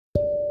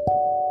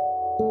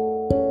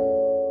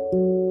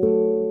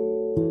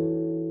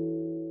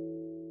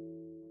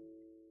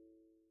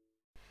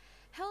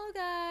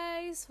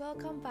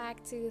welcome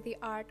back to the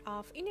Art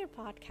of Inner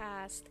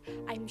podcast.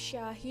 I'm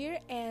Shah here,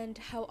 and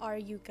how are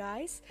you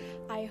guys?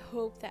 I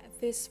hope that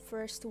this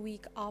first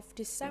week of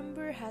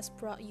December has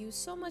brought you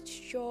so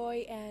much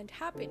joy and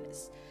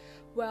happiness.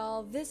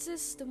 Well, this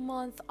is the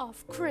month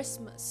of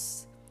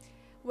Christmas.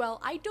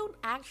 Well, I don't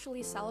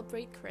actually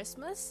celebrate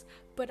Christmas,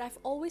 but I've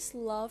always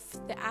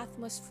loved the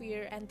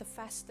atmosphere and the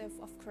festive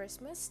of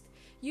Christmas.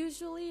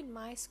 Usually in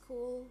my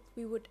school,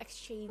 we would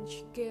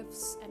exchange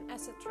gifts and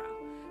etc.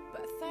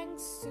 But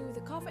thanks to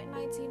the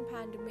COVID-19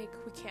 pandemic,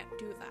 we can't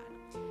do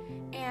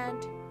that.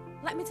 And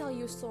let me tell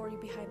you a story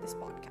behind this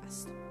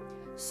podcast.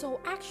 So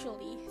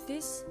actually,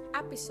 this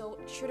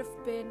episode should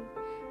have been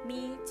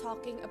me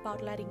talking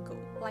about letting go.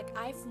 Like,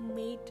 I've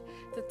made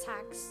the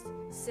text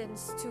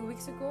since 2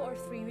 weeks ago or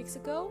 3 weeks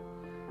ago,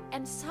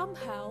 and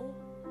somehow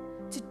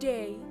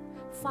today,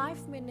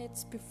 5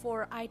 minutes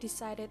before I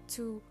decided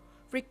to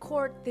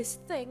record this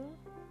thing,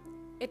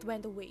 it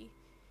went away.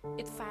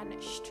 It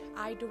vanished.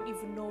 I don't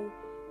even know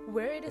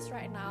where it is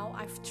right now.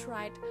 I've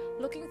tried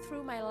looking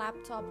through my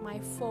laptop, my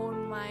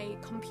phone, my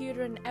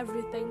computer and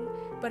everything,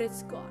 but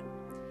it's gone.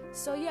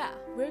 So yeah,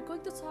 we're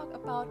going to talk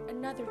about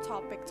another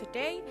topic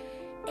today,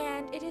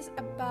 and it is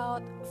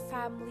about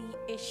family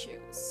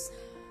issues.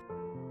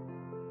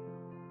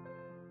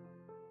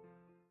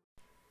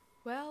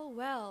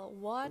 Well,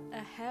 what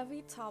a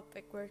heavy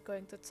topic we're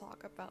going to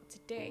talk about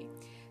today.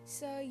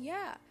 So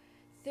yeah,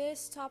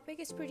 this topic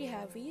is pretty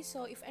heavy,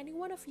 so if any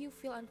one of you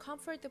feel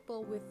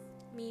uncomfortable with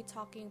me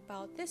talking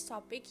about this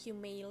topic, you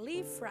may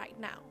leave right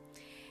now.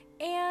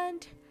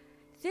 And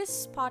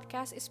this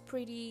podcast is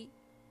pretty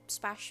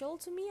special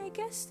to me, I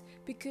guess,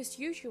 because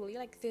usually,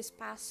 like this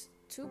past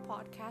 2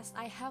 podcasts,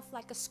 I have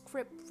like a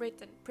script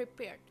written,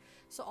 prepared.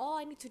 So all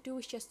I need to do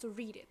is just to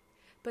read it.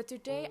 But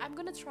today, I'm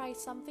gonna try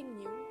something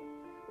new,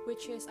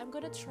 which is I'm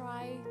gonna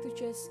try to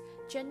just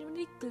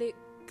genuinely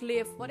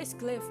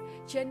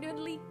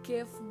genuinely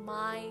give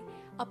my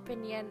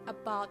opinion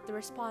about the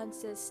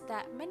responses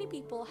that many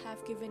people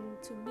have given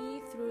to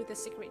me through the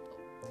secret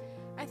law.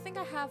 I think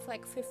I have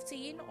like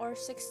 15 or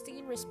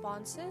 16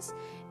 responses,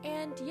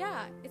 and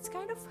yeah, it's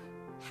kind of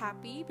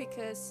happy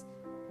because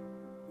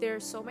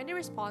there's so many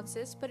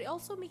responses, but it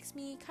also makes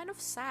me kind of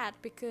sad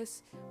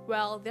because,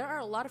 well, there are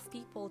a lot of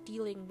people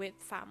dealing with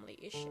family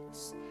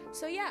issues.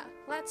 So yeah,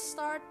 let's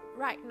start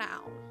right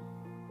now.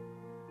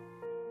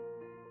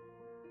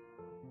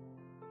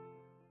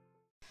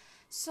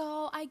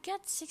 So I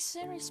get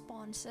 16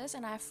 responses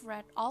and I've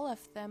read all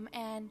of them,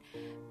 and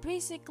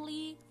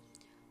basically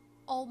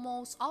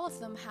almost all of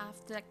them have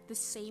like the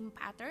same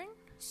pattern.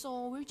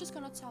 So we're just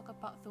gonna talk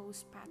about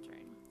those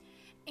patterns.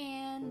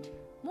 And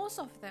most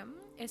of them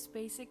is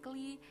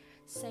basically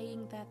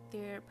saying that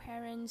their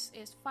parents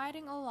is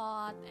fighting a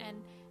lot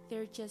and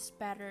they're just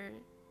better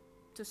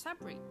to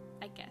separate,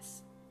 I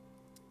guess.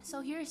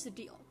 So here's the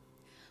deal.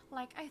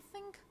 Like, I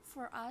think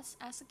for us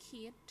as a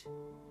kid,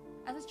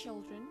 as a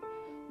children,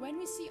 when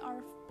we see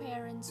our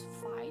parents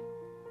fight,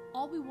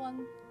 all we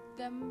want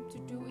them to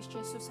do is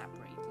just to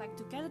separate, like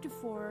to get a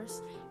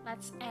divorce.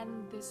 Let's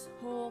end this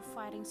whole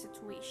fighting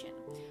situation.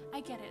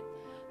 I get it,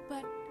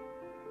 but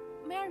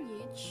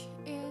marriage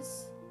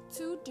is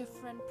 2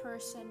 different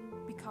person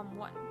become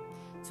one.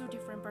 2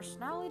 different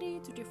personality,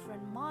 2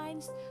 different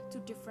minds, 2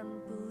 different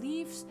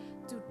beliefs,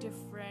 2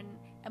 different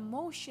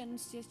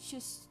emotions. It's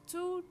just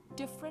 2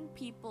 different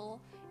people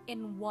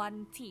in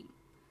one team.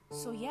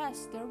 So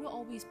yes, there will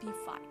always be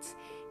fights.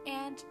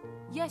 And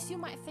yes, you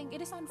might think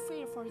it is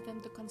unfair for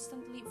them to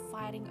constantly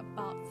fighting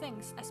about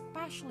things,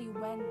 especially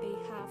when they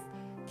have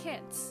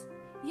kids.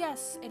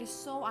 Yes, it is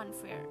so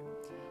unfair.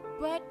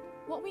 But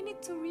what we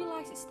need to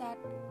realize is that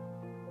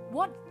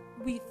what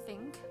we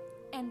think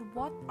and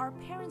what our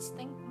parents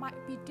think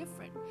might be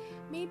different.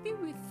 Maybe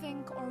we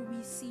think or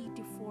we see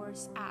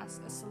divorce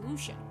as a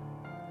solution.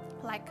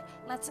 Like,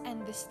 let's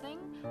end this thing,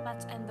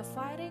 let's end the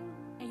fighting,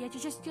 and yeah,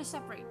 just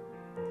separate.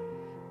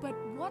 But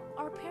what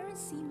our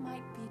parents see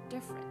might be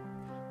different.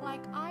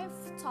 Like, I've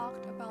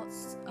talked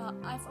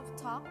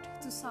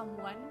to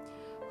someone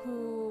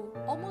who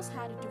almost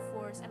had a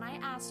divorce, and I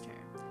asked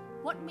her,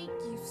 what made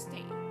you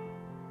stay?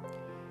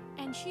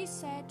 And she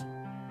said,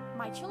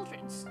 my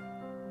children's.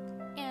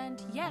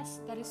 And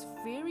yes, that is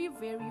very,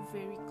 very,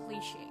 very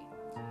cliche.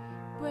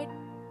 But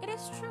it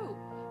is true,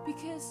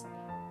 because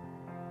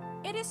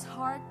it is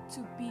hard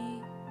to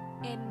be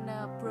in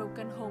a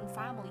broken home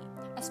family,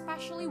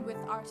 especially with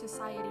our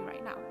society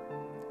right now.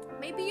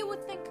 Maybe you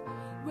would think,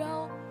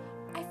 well,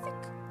 I think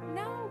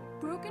now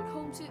broken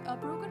home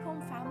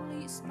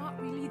family is not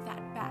really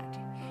that bad.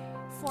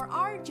 For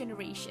our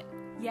generation,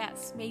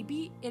 yes,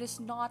 maybe it is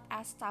not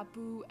as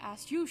taboo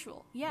as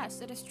usual.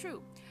 Yes, it is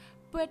true.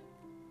 But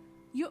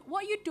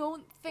what you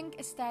don't think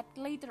is that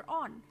later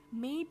on,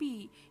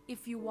 maybe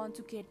if you want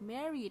to get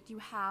married, you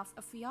have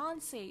a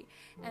fiance,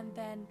 and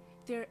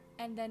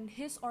then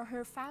his or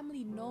her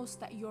family knows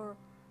that you're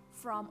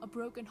from a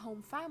broken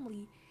home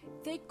family,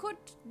 they could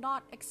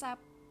not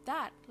accept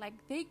that. Like,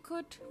 they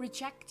could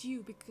reject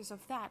you because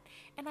of that.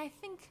 And I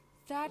think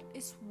that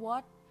is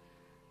what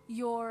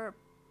your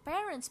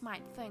parents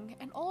might think,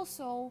 and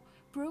also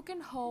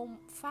broken home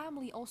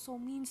family also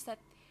means that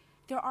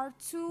there are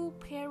two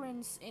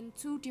parents in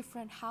two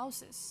different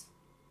houses,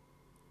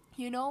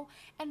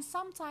 and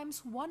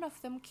sometimes one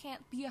of them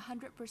can't be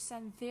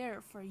 100%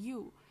 there for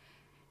you.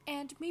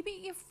 And maybe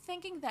if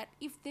thinking that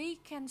if they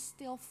can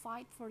still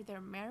fight for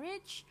their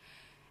marriage,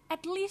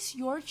 at least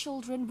your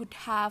children would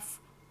have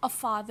a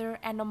father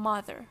and a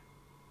mother.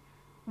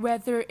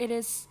 Whether it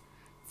is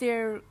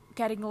they're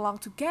getting along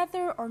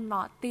together or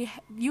not,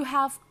 you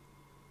have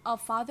a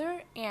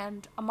father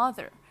and a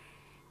mother.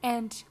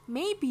 And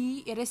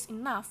maybe it is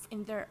enough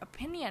in their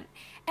opinion.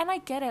 And I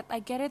get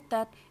it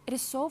that it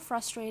is so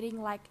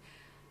frustrating, like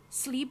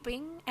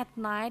sleeping at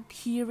night,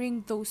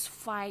 hearing those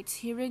fights,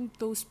 hearing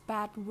those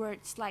bad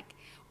words, like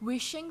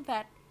wishing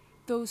that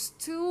those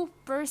two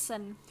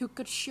person who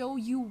could show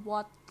you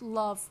what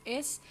love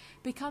is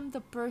become the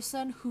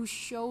person who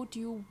showed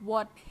you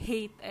what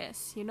hate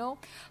is,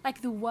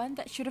 like the one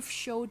that should have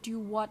showed you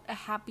what a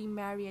happy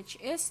marriage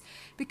is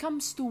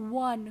becomes the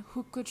one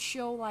who could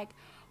show like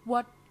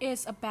what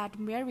is a bad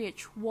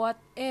marriage, what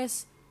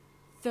is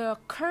the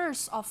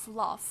curse of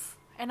love.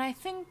 And I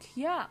think,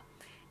 yeah,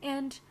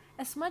 and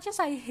as much as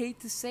I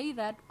hate to say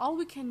that, all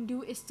we can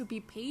do is to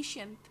be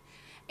patient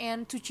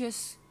and to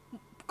just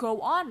go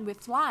on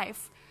with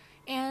life.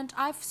 And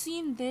I've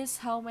seen this,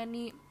 how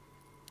many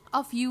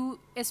of you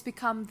is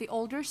become the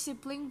older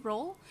sibling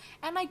role,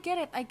 and I get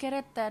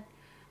it that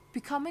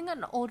becoming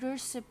an older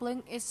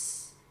sibling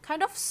is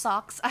kind of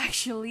sucks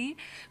actually,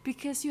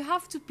 because you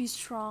have to be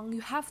strong,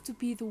 you have to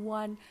be the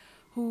one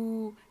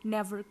who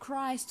never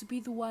cries, to be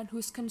the one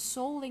who's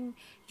consoling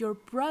your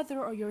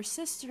brother or your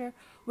sister,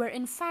 where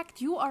in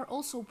fact you are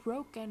also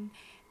broken.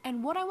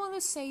 And what I want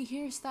to say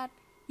here is that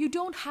you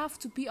don't have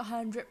to be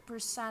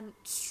 100%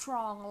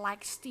 strong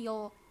like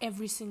steel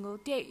every single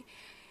day.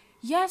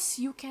 Yes,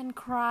 you can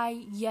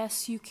cry,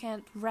 yes, you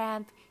can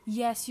rant,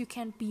 yes, you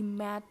can be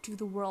mad to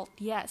the world,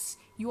 yes,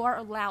 you are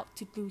allowed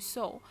to do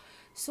so.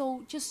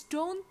 So just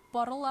don't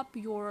bottle up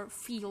your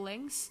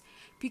feelings,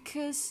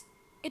 because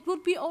it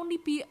would only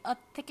be a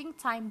ticking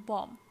time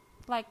bomb.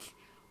 Like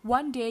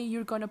one day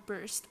you're gonna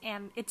burst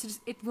and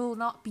it will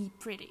not be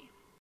pretty.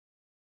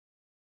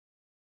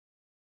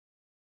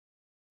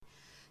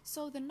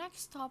 So the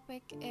next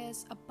topic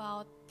is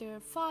about their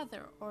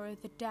father or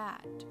the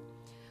dad.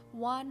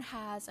 One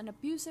has an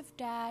abusive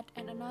dad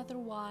and another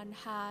one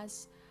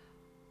has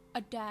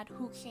a dad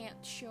who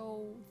can't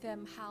show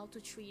them how to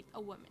treat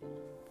a woman.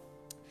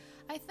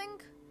 I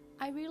think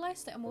I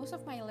realized that most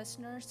of my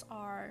listeners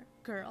are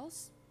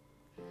girls.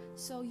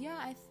 So yeah,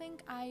 I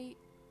think I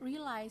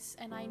realize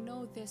and I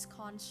know this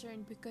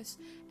concern, because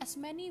as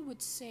many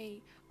would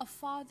say, a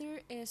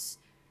father is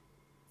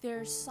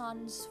their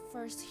son's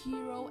first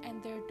hero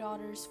and their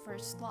daughter's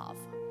first love.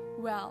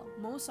 Well,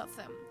 most of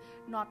them,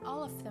 not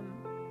all of them,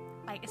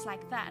 it's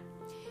like that.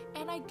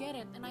 And I get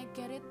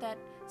it that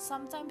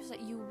sometimes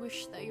that you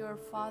wish that your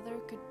father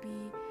could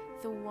be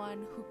the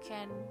one who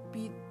can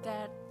be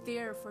that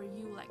there for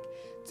you, like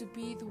to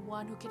be the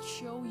one who can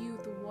show you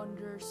the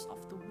wonders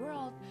of the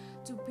world,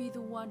 to be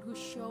the one who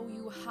show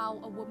you how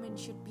a woman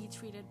should be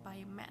treated by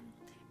a man.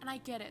 And I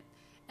get it.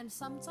 And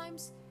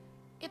sometimes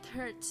it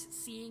hurts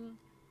seeing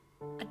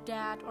a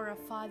dad or a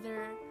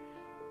father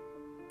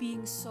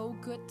being so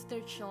good to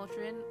their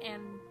children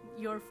and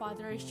your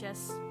father is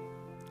just,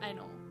 I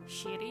know,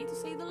 shitty to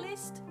say the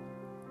least.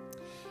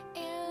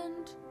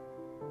 And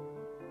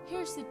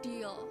here's the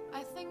deal.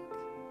 I think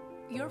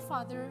your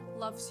father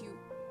loves you.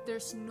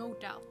 There's no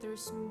doubt.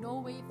 There's no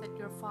way that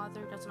your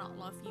father does not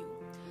love you.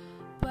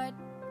 But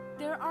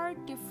there are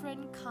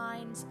different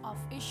kinds of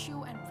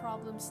issue and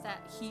problems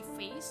that he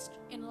faced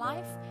in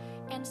life,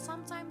 and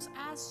sometimes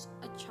as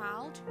a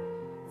child,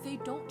 they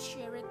don't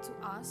share it to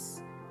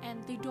us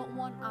and they don't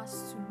want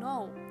us to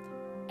know.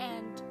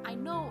 And I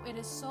know it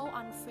is so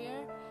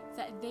unfair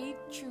that they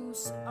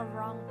choose a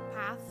wrong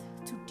path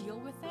to deal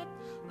with it,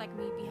 like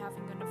maybe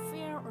having an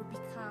affair or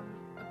become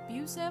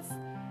abusive.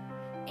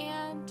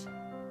 And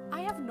I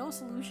have no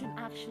solution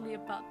actually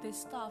about this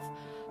stuff,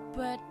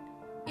 but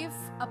if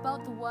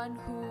about the one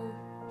who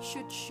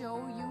should show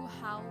you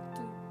how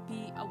to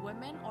be a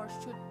woman or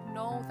should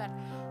know that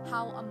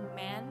how a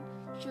man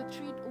should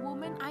treat a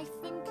woman, I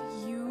think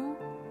you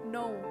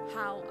know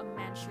how a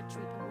man should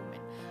treat a woman.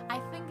 I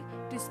think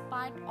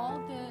despite all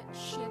the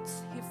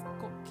shits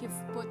he've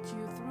put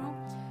you through,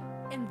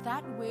 in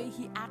that way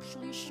he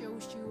actually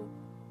shows you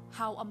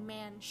how a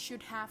man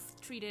should have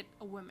treated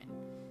a woman.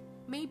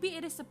 Maybe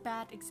it is a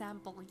bad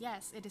example,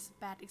 yes, it is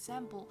a bad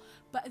example,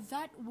 but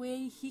that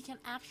way he can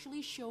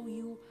actually show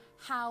you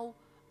how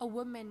a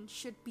woman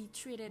should be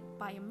treated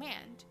by a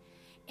man.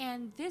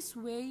 And this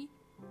way,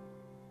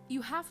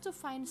 you have to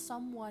find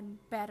someone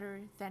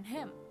better than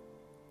him.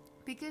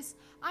 Because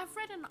I've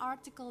read an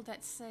article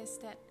that says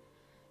that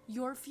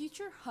your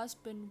future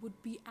husband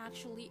would be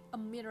actually a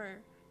mirror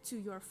to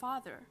your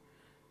father.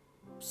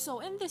 So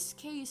in this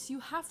case, you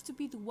have to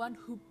be the one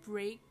who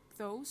break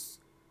those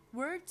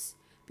words,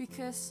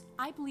 because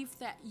I believe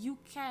that you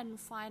can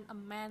find a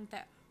man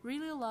that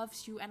really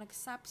loves you and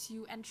accepts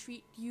you and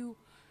treat you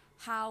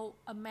how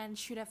a man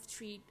should have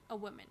treated a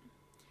woman.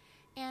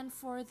 And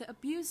for the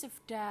abusive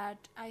dad,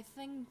 I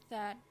think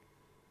that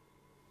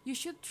you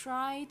should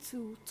try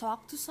to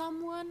talk to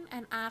someone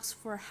and ask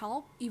for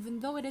help, even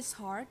though it is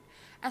hard,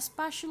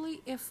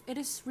 especially if it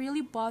is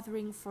really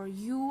bothering for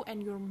you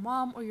and your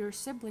mom or your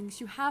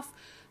siblings. You have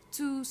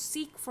to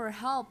seek for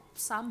help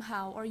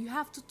somehow, or you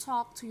have to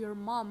talk to your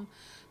mom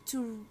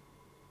to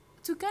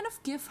kind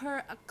of give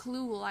her a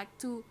clue, like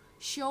to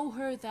show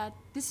her that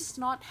this is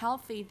not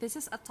healthy, this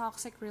is a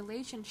toxic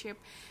relationship,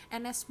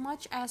 and as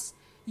much as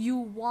you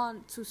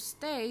want to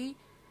stay,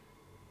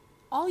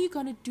 all you're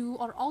gonna do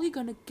or all you're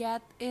gonna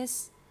get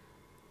is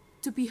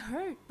to be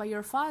hurt by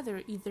your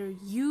father, either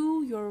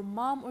you, your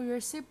mom, or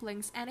your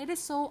siblings, and it is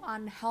so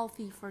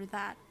unhealthy for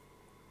that.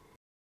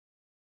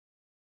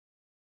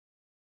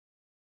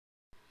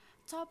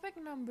 Topic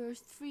number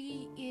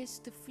 3 is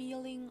the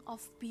feeling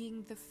of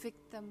being the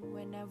victim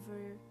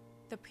whenever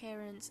the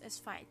parents is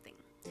fighting.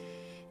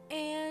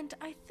 And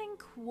I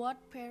think what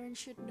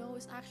parents should know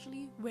is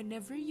actually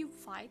whenever you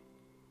fight,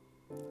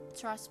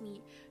 trust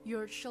me,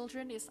 your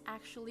children is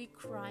actually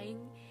crying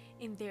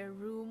in their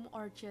room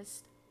or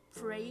just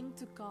praying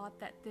to God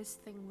that this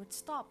thing would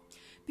stop,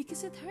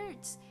 because it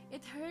hurts.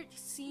 It hurts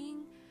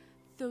seeing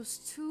those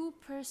two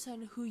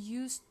person who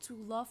used to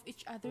love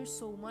each other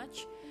so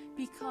much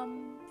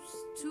becomes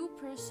two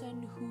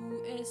person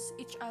who is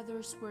each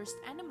other's worst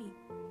enemy.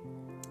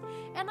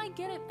 And I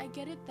get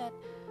it that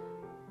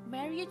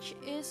marriage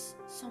is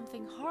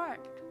something hard.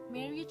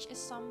 Marriage is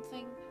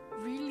something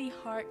really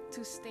hard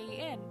to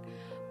stay in.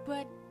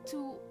 But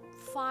to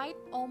fight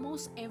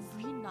almost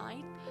every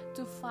night,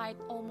 to fight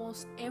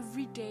almost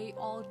every day,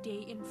 all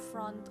day in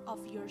front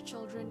of your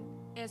children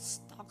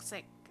is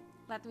toxic.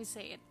 Let me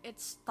say it,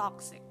 it's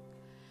toxic.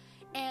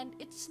 And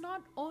it's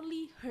not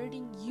only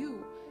hurting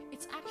you,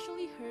 it's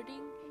actually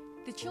hurting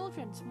the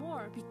children's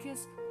more,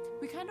 because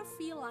we kind of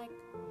feel like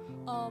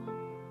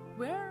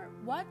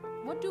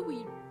what do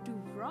we do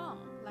wrong?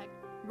 Like,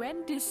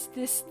 when this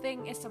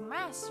thing is a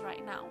mess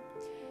right now.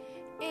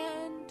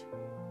 And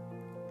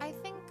I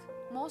think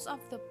most of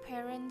the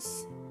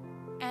parents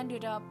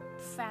ended up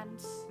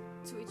fans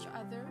to each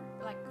other,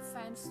 like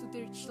fans to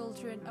their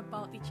children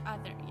about each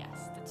other.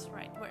 Yes, that's the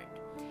right word.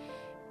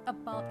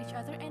 About each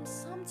other. And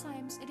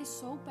sometimes it is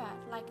so bad,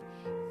 like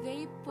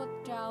they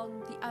put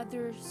down the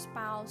other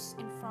spouse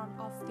in front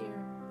of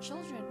their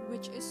children,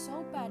 which is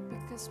so bad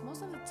because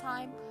most of the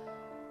time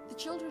the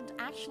children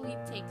actually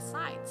take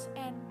sides.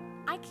 And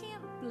I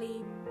can't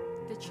blame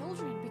the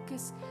children,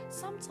 because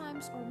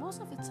sometimes or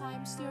most of the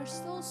times they are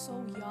still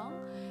so young,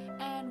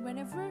 and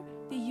whenever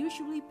they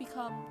usually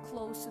become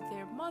close to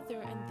their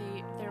mother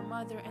and their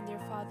mother and their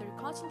father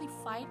constantly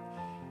fight,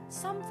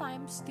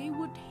 sometimes they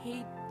would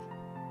hate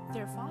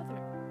their father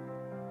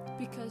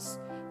because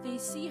they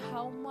see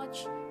how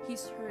much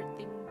he's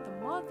hurting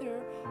the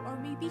mother, or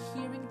maybe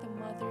hearing the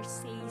mother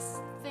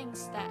says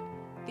things that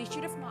they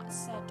should have not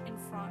said in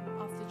front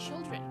of the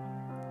children.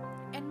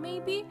 And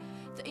maybe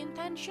the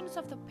intentions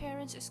of the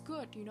parents is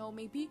good,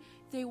 maybe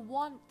they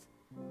want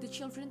the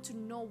children to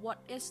know what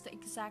is the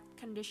exact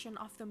condition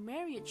of the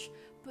marriage.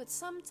 But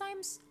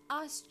sometimes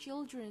us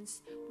children,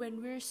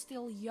 when we're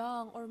still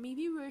young or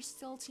maybe we're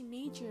still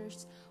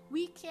teenagers,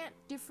 we can't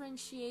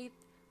differentiate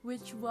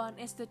which one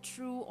is the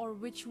true or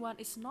which one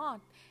is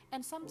not.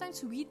 And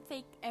sometimes we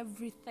take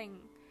everything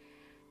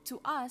to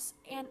us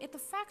and it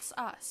affects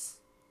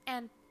us.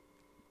 And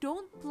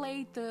don't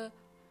play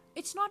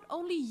it's not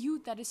only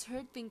you that is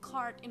hurting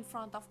card in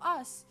front of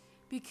us,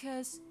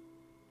 because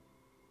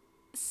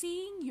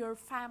seeing your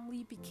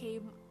family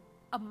became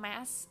a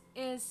mess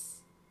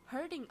is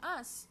hurting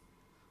us.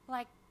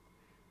 Like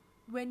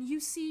when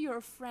you see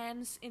your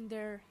friends in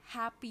their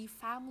happy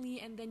family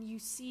and then you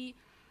see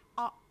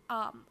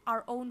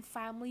our own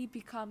family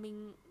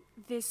becoming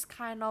this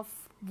kind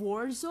of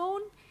war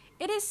zone,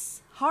 it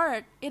is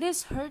hard, it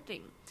is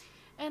hurting.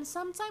 And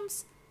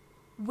sometimes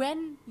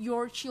when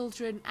your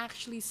children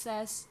actually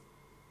says,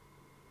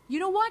 you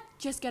know what,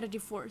 just get a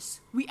divorce,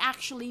 we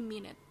actually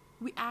mean it.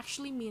 We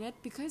actually mean it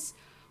because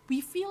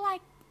we feel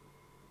like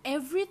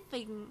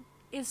everything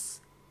is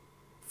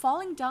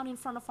falling down in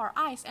front of our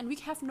eyes and we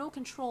have no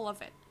control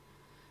of it.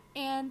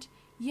 And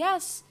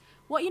yes,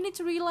 what you need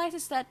to realize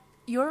is that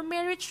your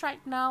marriage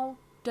right now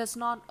does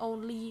not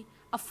only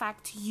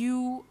affect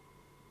you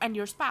and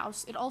your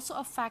spouse, it also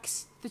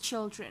affects the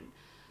children.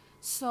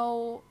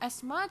 So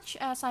as much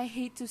as I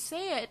hate to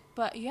say it,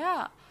 but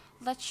yeah,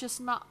 let's just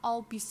not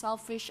all be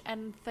selfish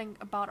and think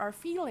about our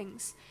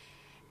feelings.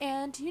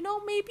 And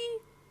maybe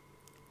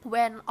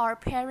when our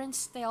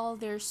parents tell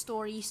their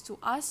stories to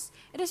us,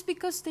 it is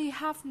because they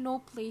have no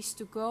place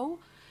to go,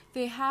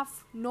 they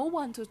have no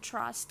one to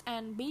trust,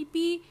 and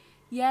maybe,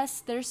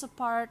 yes, there's a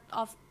part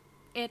of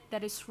it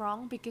that is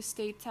wrong because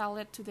they tell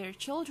it to their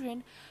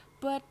children,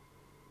 but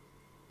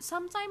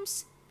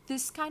sometimes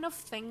this kind of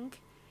thing,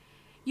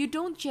 you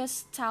don't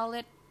just tell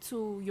it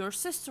to your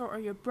sister or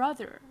your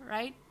brother,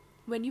 right?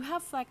 when you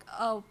have like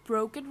a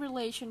broken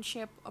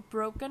relationship, a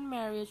broken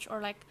marriage,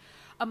 or like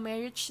a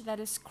marriage that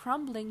is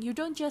crumbling, you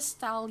don't just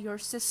tell your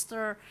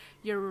sister,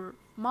 your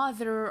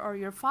mother, or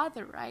your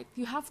father, right?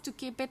 You have to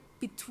keep it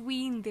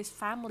between this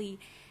family.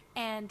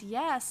 And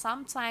yeah,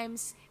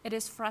 sometimes it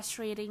is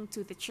frustrating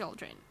to the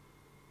children.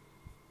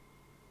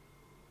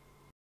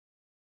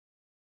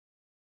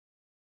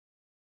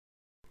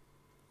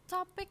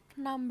 Topic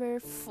number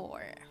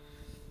 4.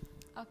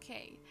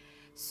 Okay,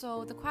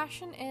 so the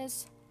question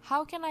is,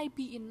 how can I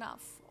be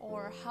enough?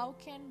 Or how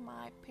can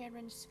my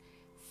parents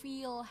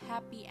feel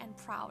happy and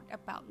proud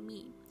about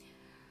me?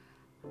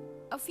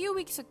 A few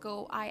weeks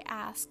ago, I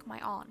asked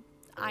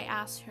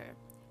her,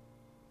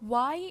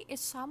 why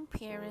is some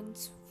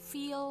parents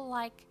feel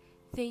like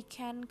they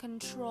can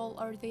control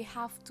or they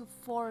have to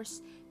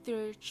force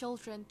their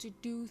children to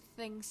do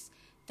things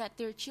that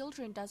their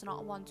children does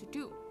not want to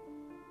do?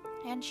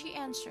 And she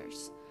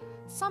answers,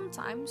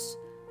 sometimes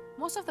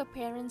most of the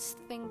parents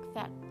think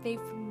that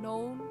they've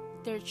known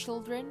their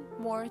children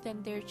more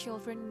than their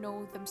children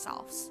know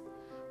themselves.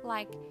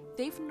 Like,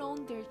 they've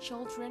known their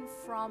children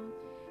from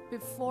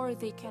before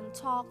they can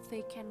talk,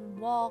 they can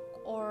walk,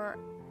 or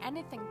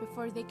anything,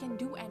 before they can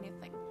do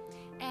anything.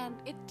 And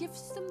it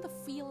gives them the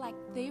feel like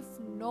they've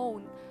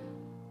known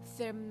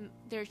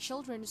their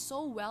children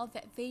so well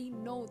that they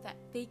know that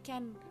they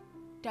can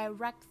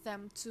direct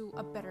them to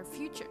a better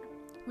future.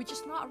 Which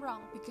is not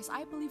wrong, because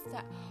I believe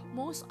that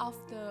most of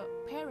the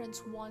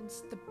parents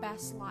wants the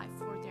best life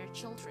for their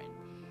children.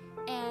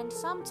 And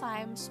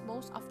sometimes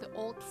most of the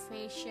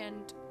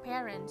old-fashioned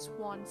parents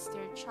wants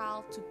their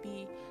child to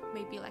be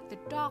maybe like the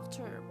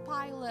doctor,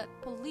 pilot,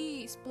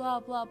 police, blah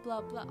blah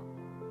blah blah.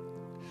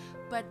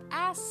 But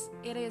as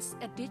it is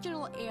a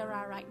digital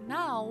era right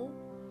now,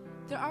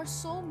 there are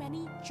so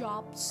many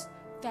jobs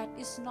that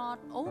is not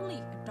only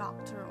a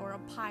doctor or a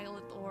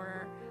pilot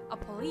or a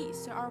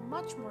police. There are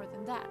much more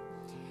than that.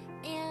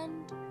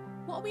 And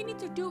what we need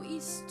to do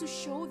is to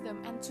show them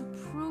and to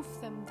prove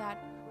them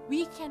that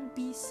we can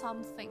be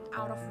something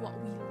out of what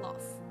we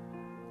love.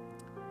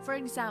 For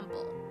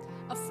example,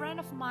 a friend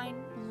of mine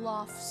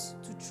loves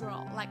to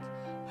draw. Like,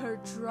 her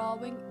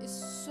drawing is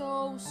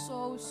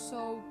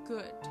so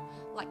good.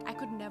 Like, I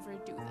could never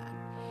do that.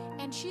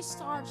 And she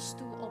starts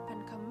to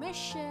open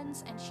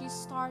commissions, and she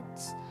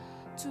starts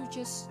to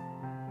just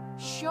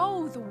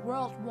show the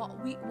world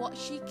what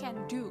she can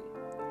do.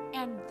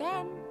 And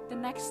then the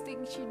next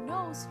thing she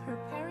knows, her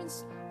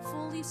parents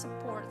fully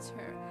supports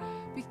her,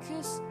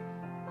 because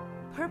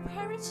her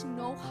parents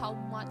know how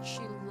much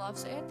she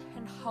loves it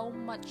and how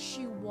much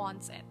she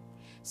wants it.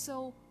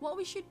 So what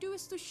we should do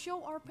is to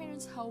show our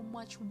parents how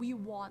much we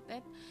want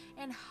it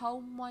and how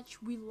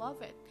much we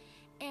love it.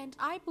 And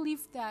I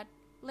believe that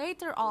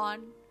later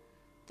on,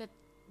 that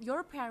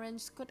your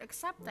parents could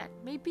accept that.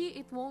 Maybe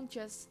it won't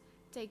just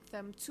take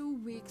them 2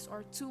 weeks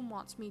or 2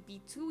 months,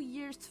 maybe 2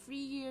 years, 3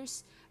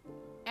 years,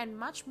 and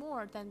much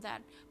more than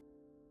that.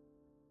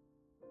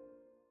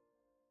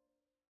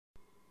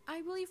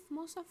 I believe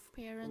most of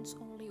parents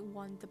only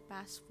want the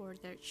best for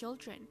their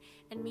children,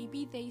 and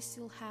maybe they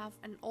still have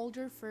an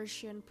older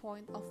version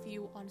point of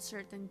view on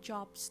certain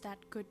jobs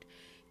that could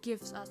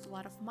give us a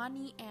lot of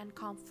money and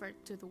comfort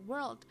to the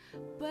world.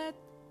 But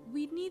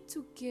we need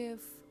to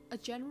give a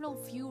general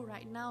view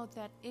right now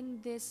that in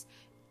this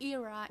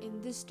era,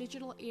 in this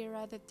digital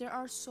era, that there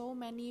are so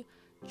many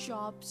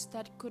jobs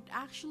that could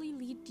actually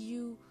lead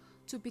you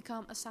to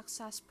become a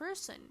success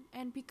person.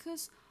 And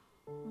because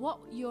what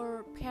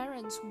your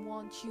parents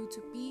want you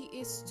to be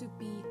is to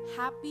be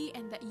happy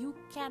and that you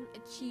can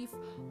achieve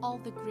all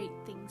the great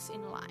things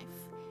in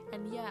life.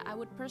 And yeah, I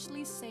would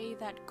personally say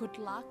that good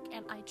luck,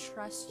 and I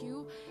trust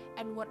you,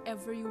 and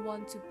whatever you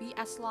want to be,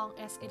 as long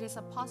as it is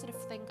a positive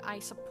thing, I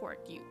support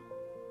you.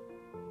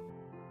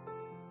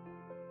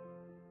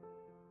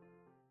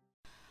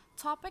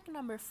 Topic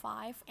number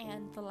 5,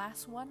 and the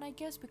last one, I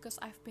guess, because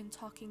I've been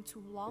talking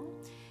too long,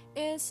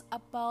 is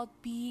about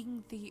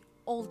being the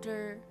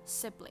older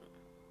sibling.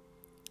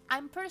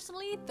 I'm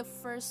personally the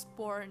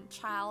firstborn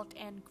child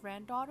and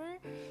granddaughter,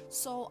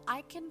 so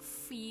I can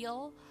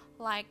feel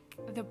like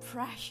the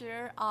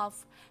pressure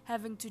of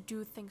having to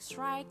do things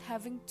right,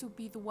 having to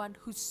be the one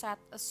who set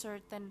a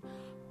certain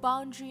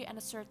boundary and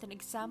a certain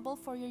example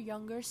for your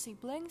younger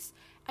siblings.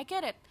 I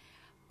get it,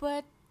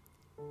 but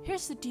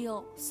here's the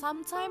deal.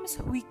 Sometimes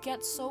we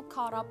get so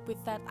caught up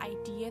with that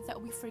idea that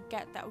we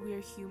forget that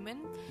we're human,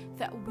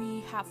 that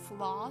we have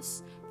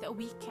flaws, that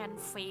we can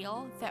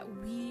fail, that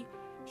we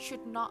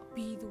should not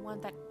be the one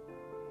that,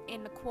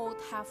 in a quote,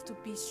 have to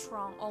be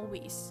strong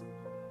always.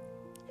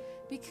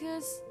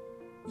 Because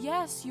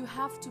yes, you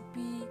have to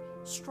be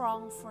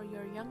strong for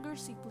your younger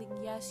sibling.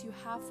 Yes, you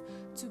have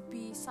to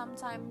be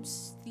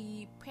sometimes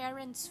the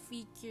parent's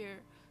figure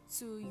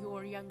to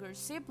your younger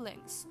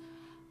siblings.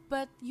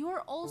 But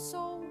you're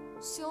also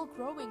still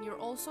growing. You're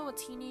also a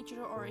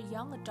teenager or a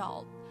young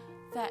adult,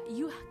 that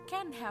you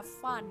can have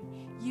fun.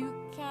 You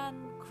can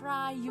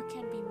cry, you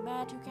can be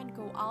mad, you can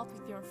go out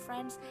with your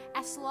friends.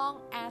 As long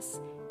as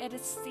it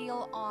is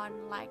still on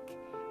like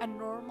a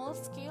normal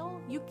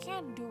scale, you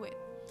can do it.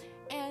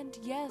 And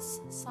yes,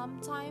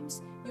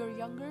 sometimes your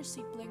younger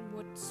sibling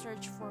would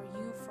search for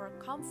you for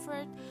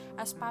comfort,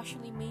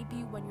 especially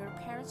maybe when your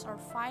parents are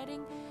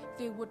fighting.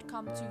 They would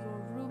come to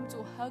your room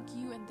to hug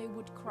you and they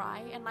would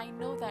cry. And I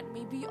know that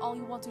maybe all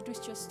you want to do is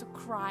just to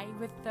cry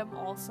with them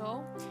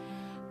also.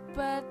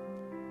 But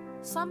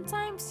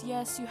sometimes,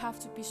 yes, you have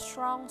to be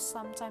strong.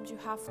 Sometimes you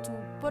have to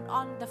put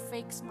on the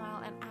fake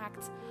smile and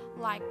act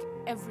like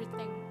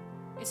everything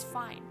is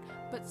fine.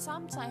 But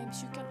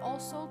sometimes you can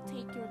also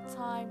take your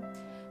time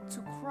to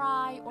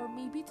cry, or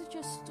maybe to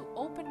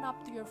open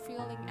up to your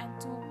feeling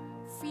and to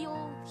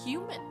feel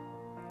human.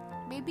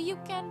 Maybe you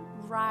can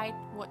write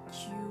what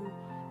you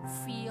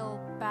feel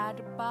bad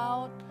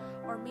about,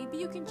 or maybe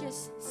you can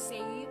just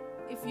say it.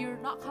 If you're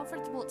not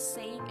comfortable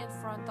saying in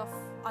front of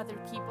other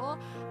people,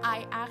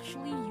 I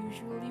actually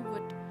usually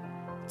would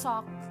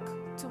talk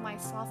to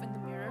myself in the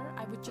mirror.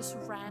 I would just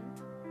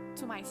rant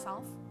to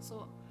myself,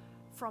 so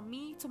from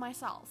me to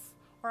myself,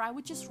 or I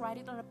would just write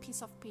it on a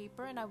piece of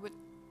paper and I would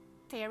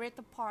tear it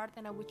apart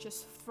and I would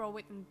just throw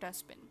it in the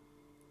dustbin.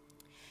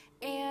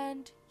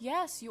 And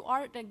yes, you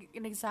are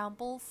an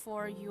example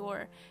for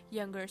your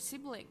younger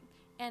sibling.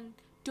 And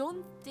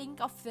don't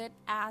think of it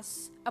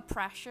as a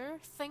pressure.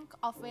 Think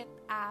of it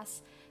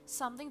as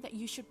something that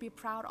you should be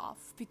proud of,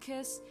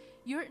 because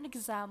you're an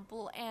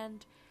example,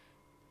 and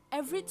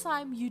every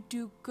time you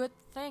do good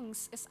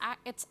things,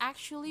 it's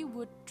actually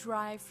would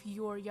drive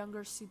your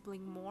younger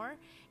sibling more,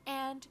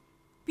 and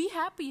be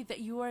happy that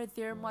you are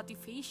their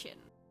motivation.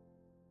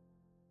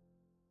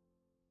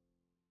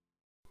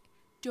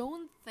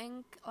 Don't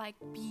think like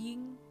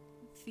being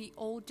the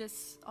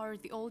oldest or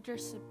the older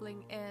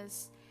sibling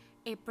is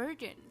a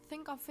burden.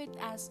 Think of it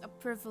as a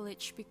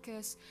privilege,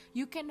 because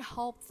you can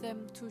help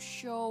them to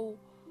show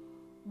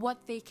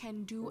what they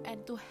can do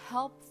and to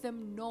help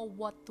them know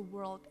what the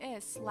world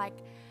is. Like,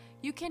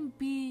 you can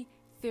be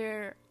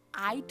their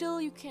idol,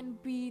 you can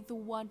be the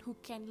one who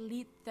can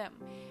lead them.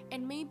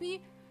 And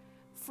maybe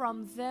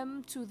from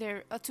them to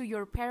their to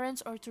your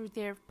parents or to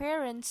their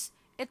parents,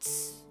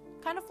 it's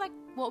kind of like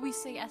what we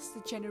say as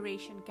the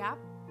generation gap.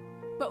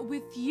 But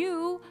with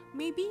you,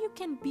 maybe you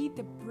can be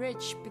the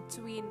bridge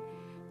between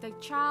the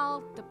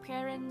child, the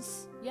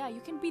parents. Yeah,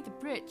 you can be the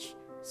bridge.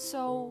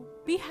 So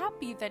be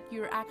happy that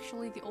you're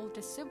actually the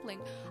oldest sibling.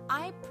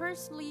 I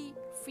personally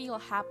feel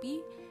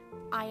happy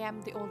I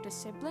am the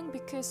oldest sibling,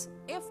 because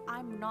if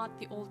I'm not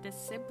the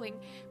oldest sibling,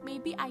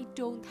 maybe I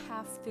don't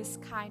have this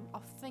kind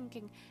of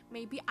thinking.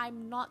 Maybe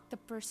I'm not the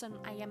person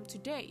I am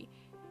today.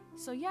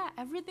 So yeah,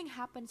 everything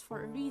happens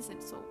for a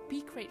reason. So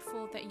be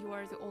grateful that you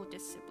are the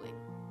oldest sibling.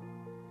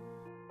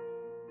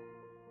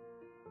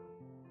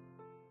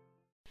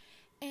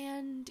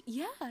 And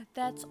yeah,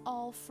 that's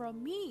all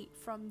from me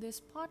from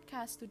this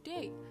podcast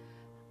today.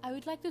 I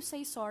would like to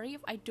say sorry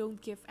if I don't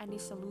give any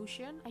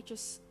solution. I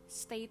just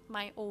state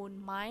my own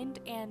mind,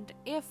 and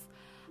if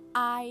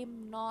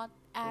I'm not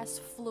as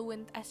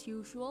fluent as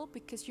usual,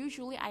 because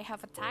usually I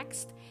have a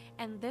text,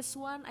 and this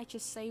one I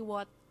just say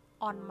what's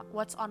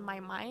on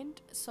my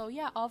mind. So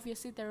yeah,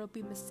 obviously there will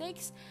be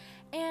mistakes,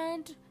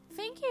 and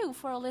thank you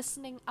for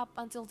listening up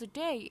until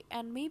today.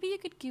 And maybe you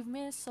could give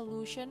me a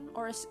solution,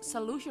 or a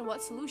solution.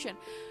 What solution?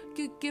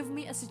 Could give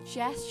me a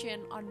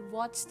suggestion on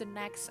what's the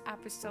next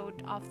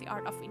episode of the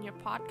Art of In Your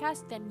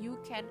podcast. Then you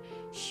can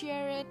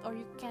share it, or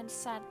you can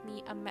send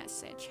me a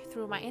message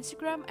through my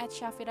Instagram at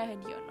Shafira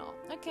Hendiono.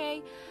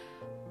 Okay,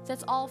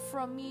 that's all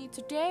from me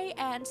today,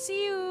 and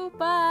see you.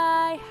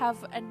 Bye.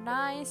 Have a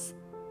nice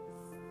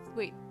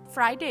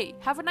Friday.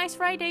 Have a nice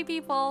Friday,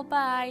 people.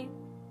 Bye.